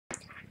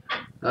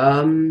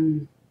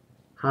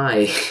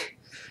Hi.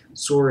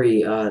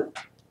 Sorry,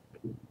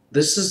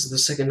 this is the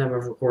second time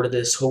I've recorded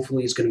this.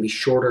 Hopefully it's going to be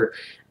shorter.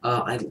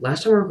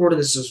 Last time I recorded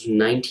this was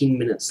 19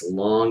 minutes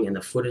long, and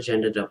the footage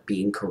ended up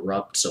being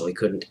corrupt, so I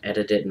couldn't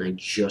edit it, and I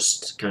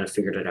just kind of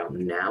figured it out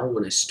now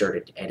when I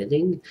started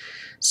editing.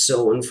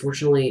 So,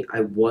 unfortunately,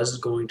 I was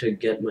going to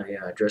get my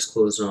dress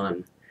clothes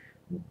on,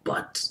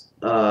 but,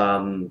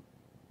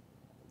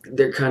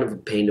 they're kind of a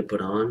pain to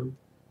put on.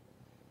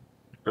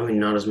 I mean,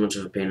 not as much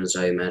of a pain as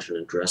I imagine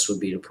a dress would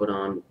be to put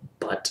on,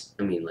 but,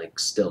 I mean, like,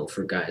 still,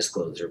 for guys,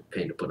 clothes are a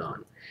pain to put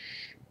on.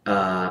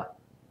 Uh,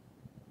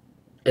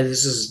 and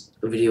this is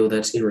a video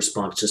that's in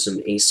response to some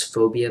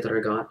acephobia that I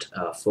got.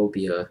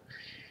 Phobia,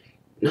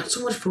 not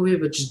so much phobia,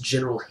 but just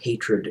general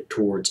hatred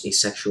towards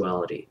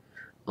asexuality.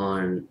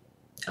 On,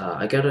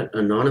 I got it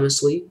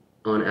anonymously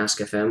on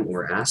Ask.fm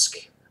or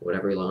Ask,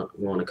 whatever you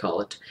want to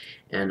call it.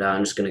 And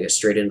I'm just going to get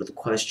straight into the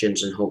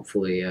questions and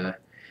hopefully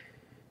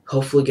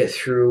get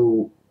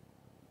through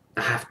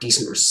a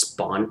half-decent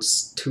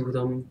response to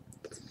them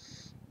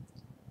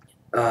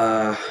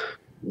a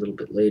little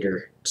bit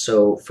later.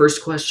 So,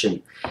 first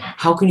question.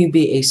 How can you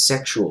be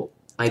asexual?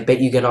 I bet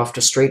you get off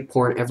to straight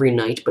porn every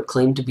night, but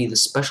claim to be the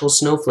special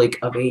snowflake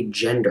of a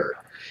gender.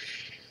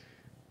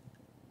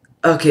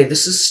 Okay,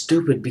 this is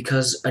stupid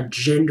because a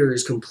gender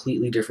is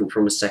completely different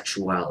from a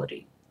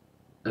sexuality.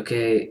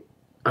 Okay,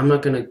 I'm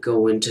not going to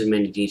go into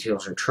many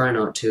details or try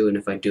not to, and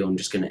if I do, I'm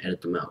just going to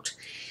edit them out.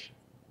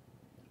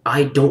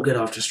 I don't get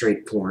off to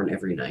straight porn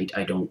every night.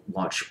 I don't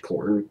watch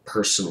porn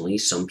personally.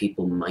 Some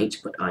people might,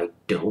 but I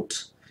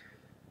don't.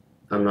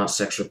 I'm not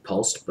sex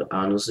repulsed, but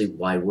honestly,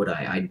 why would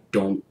I? I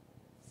don't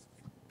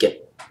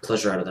get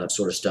pleasure out of that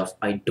sort of stuff.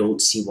 I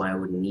don't see why I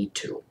would need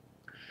to.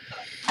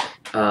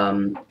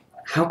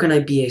 How can I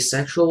be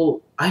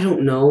asexual? I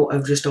don't know.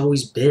 I've just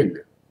always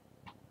been.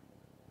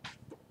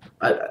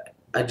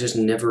 I just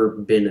never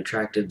been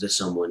attracted to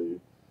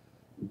someone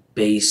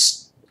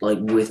based like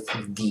with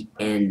the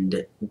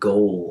end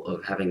goal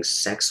of having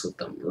sex with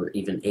them, or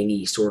even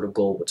any sort of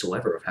goal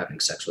whatsoever of having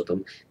sex with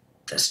them.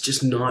 That's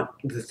just not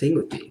the thing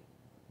with me.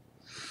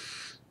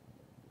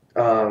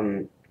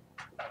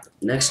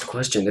 Next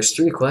question. There's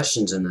 3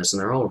 questions in this,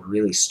 and they're all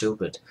really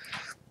stupid.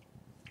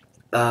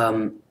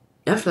 After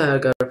that, I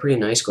got a pretty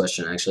nice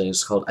question, actually.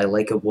 It's called, I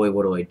like a boy,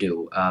 what do I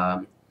do?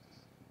 I'm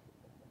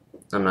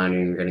not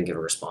even going to give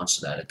a response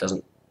to that. It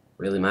doesn't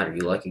really matter.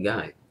 You like a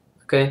guy.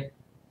 Okay?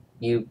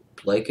 You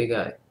like a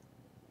guy.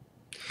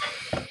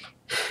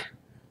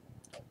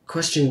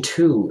 Question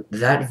 2.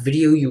 That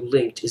video you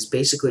linked is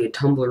basically a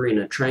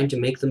Tumblrina trying to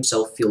make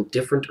themselves feel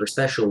different or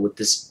special with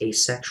this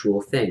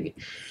asexual thing.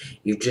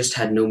 You've just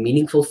had no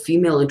meaningful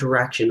female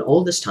interaction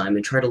all this time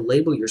and try to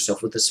label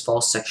yourself with this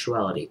false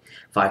sexuality.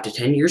 5 to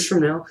 10 years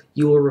from now,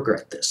 you will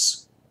regret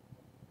this.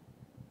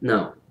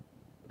 No.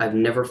 I've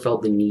never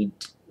felt the need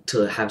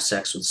to have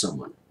sex with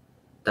someone.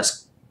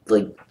 That's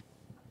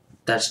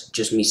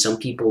just me. Some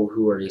people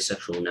who are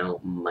asexual now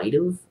might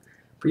have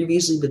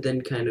previously, but then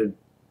kind of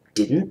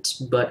didn't,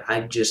 but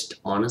I've just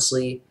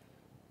honestly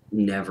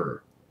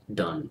never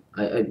done.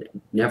 I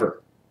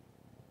never,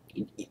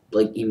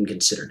 like, even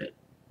considered it.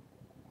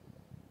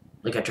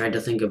 Like, I tried to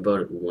think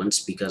about it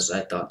once because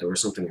I thought there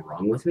was something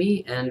wrong with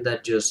me, and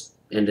that just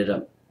ended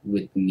up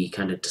with me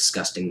kind of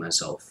disgusting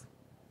myself.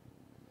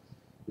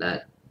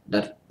 That's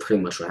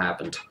pretty much what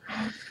happened.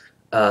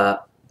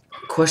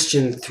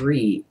 Question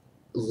 3.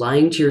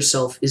 Lying to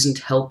yourself isn't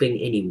helping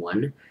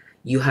anyone.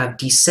 You have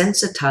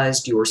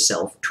desensitized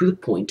yourself to the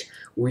point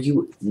where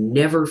you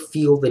never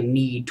feel the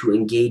need to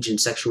engage in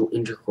sexual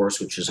intercourse,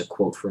 which is a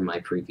quote from my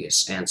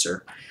previous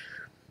answer.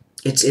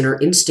 It's inner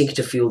instinct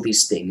to feel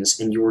these things,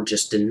 and you're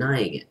just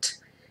denying it.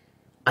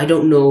 I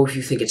don't know if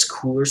you think it's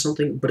cool or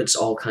something, but it's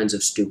all kinds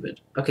of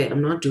stupid. Okay,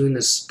 I'm not doing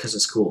this because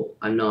it's cool.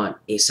 I'm not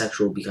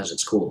asexual because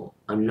it's cool.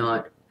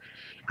 I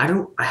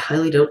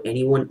highly doubt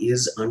anyone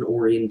is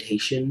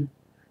unorientation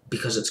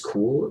because it's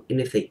cool,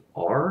 and if they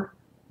are,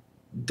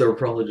 they're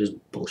probably just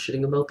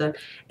bullshitting about that.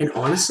 And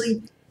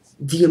honestly,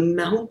 the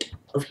amount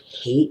of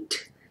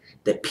hate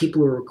that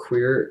people who are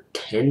queer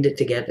tend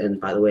to get,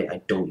 and by the way,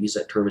 I don't use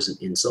that term as an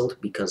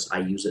insult because I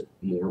use it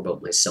more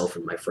about myself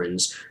and my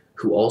friends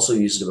who also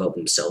use it about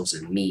themselves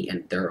and me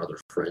and their other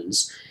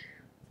friends.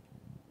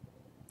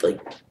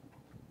 Like,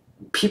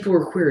 people who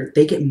are queer,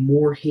 they get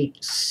more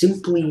hate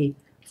simply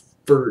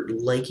for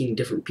liking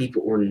different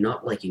people or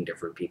not liking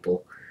different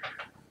people.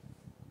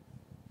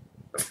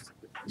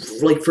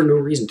 Like, for no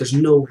reason. There's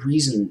no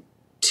reason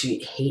to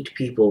hate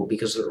people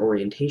because of their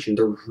orientation.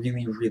 There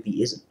really,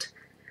 really isn't.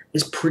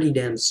 It's pretty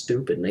damn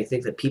stupid, and I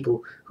think that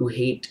people who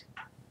hate,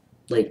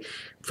 like,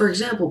 for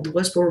example, the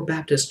Westboro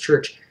Baptist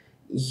Church,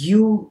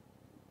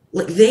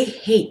 they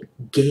hate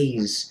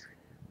gays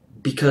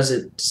because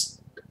it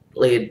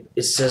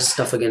says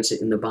stuff against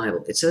it in the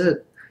Bible. It says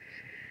it.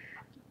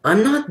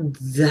 I'm not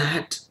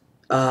that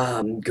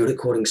good at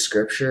quoting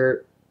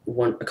scripture.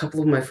 A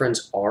couple of my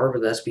friends are,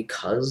 but that's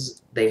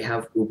because they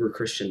have uber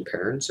Christian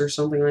parents or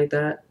something like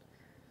that.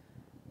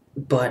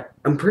 But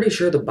I'm pretty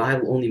sure the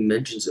Bible only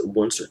mentions it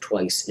once or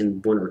twice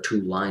in 1 or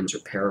 2 lines or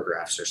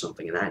paragraphs or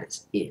something, and that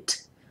is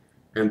it.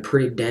 And I'm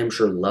pretty damn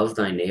sure love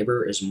thy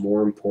neighbor is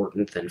more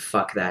important than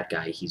fuck that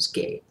guy, he's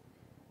gay.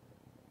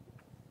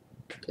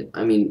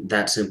 I mean,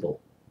 that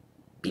simple.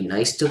 Be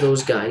nice to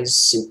those guys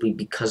simply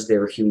because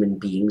they're human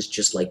beings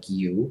just like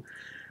you,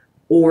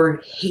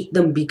 or hate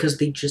them because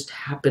they just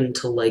happen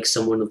to like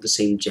someone of the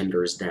same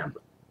gender as them.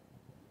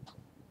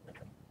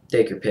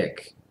 Take your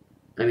pick.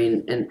 I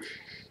mean, and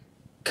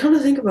come to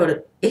think about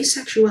it,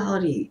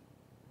 asexuality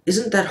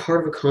isn't that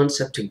hard of a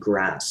concept to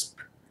grasp.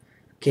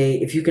 Okay,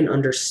 if you can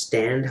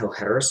understand how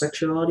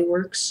heterosexuality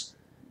works,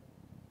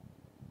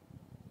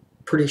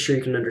 pretty sure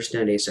you can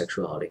understand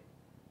asexuality.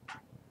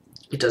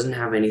 It doesn't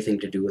have anything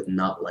to do with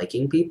not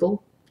liking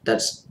people.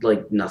 That's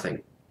like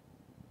nothing.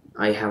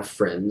 I have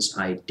friends.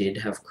 I did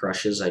have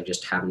crushes. I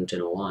just haven't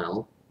in a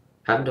while.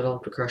 Haven't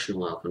developed a crush in a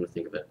while, come to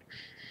think of it.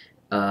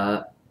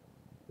 Uh,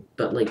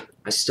 but like,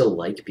 I still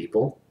like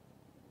people.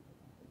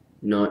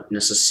 Not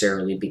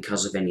necessarily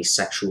because of any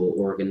sexual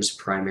organs,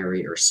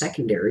 primary or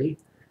secondary.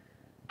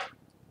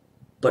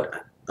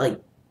 But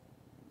like,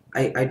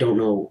 I don't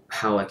know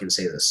how I can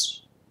say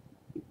this.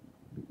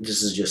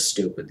 This is just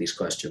stupid, these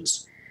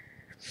questions.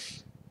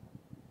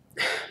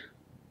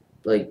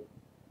 Like,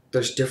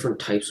 there's different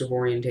types of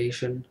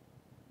orientation,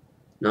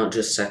 not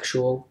just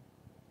sexual.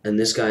 And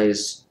this guy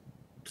is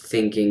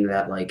thinking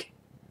that, like,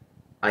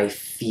 I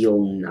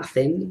feel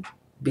nothing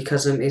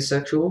because I'm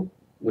asexual,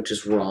 which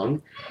is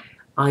wrong.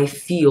 I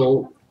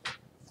feel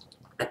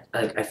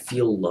I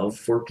feel love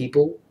for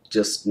people,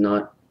 just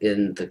not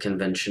in the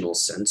conventional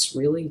sense,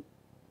 really.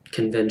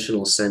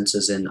 Conventional sense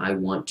as in I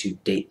want to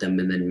date them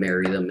and then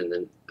marry them and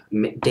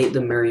then date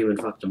them, marry them, and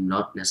fuck them,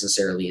 not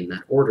necessarily in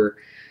that order.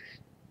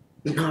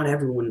 Not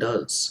everyone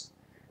does.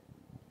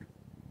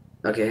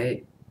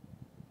 Okay?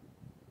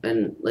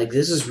 And, like,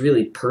 this is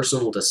really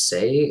personal to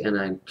say, and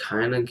I'm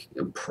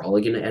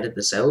probably gonna edit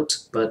this out,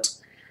 but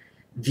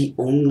the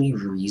only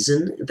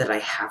reason that I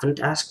haven't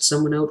asked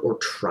someone out or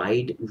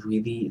tried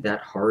really that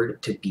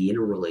hard to be in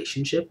a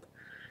relationship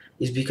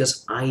is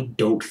because I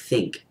don't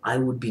think I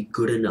would be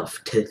good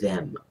enough to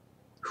them.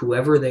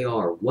 Whoever they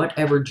are,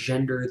 whatever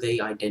gender they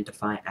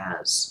identify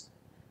as.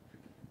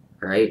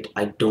 Alright?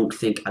 I don't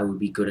think I would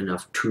be good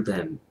enough to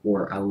them,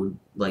 or I would,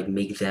 like,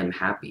 make them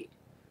happy.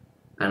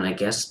 And I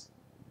guess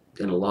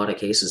in a lot of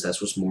cases,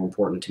 that's what's more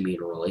important to me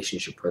in a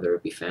relationship, whether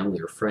it be family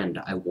or friend.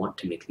 I want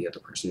to make the other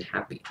person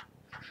happy.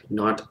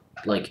 Not,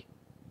 like,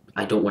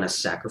 I don't want to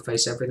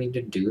sacrifice everything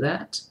to do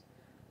that,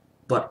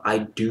 but I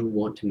do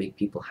want to make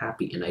people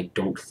happy, and I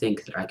don't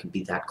think that I can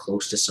be that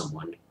close to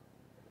someone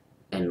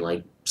and,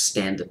 like,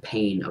 stand the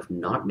pain of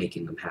not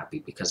making them happy,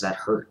 because that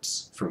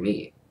hurts for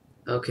me.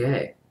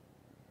 Okay.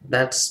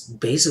 That's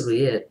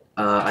basically it.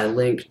 I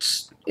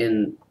linked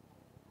in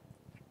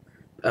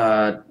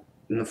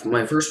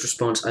my first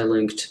response, I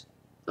linked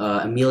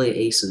Amelia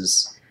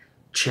Ace's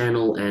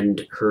channel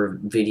and her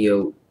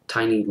video,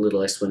 tiny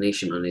little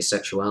explanation on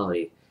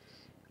asexuality.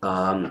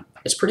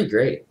 It's pretty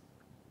great.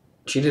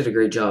 She did a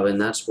great job, and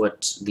that's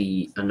what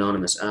the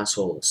anonymous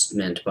assholes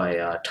meant by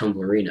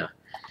Tumblrina.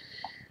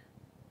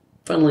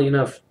 Funnily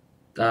enough,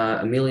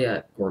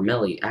 Amelia, or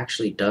Melly,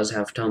 actually does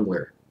have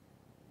Tumblr.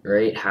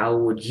 Right? How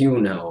would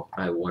you know?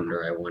 I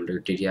wonder.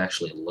 Did you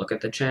actually look at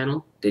the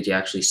channel? Did you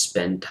actually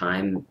spend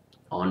time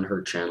on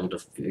her channel to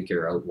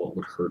figure out what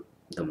would hurt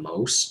the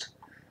most?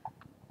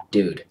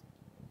 Dude,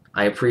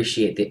 I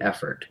appreciate the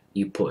effort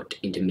you put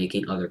into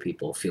making other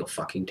people feel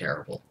fucking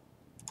terrible.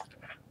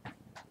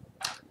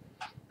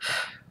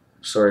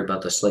 Sorry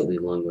about the slightly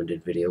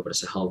long-winded video, but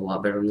it's a hell of a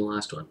lot better than the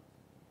last one.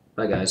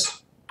 Bye,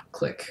 guys.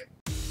 Click.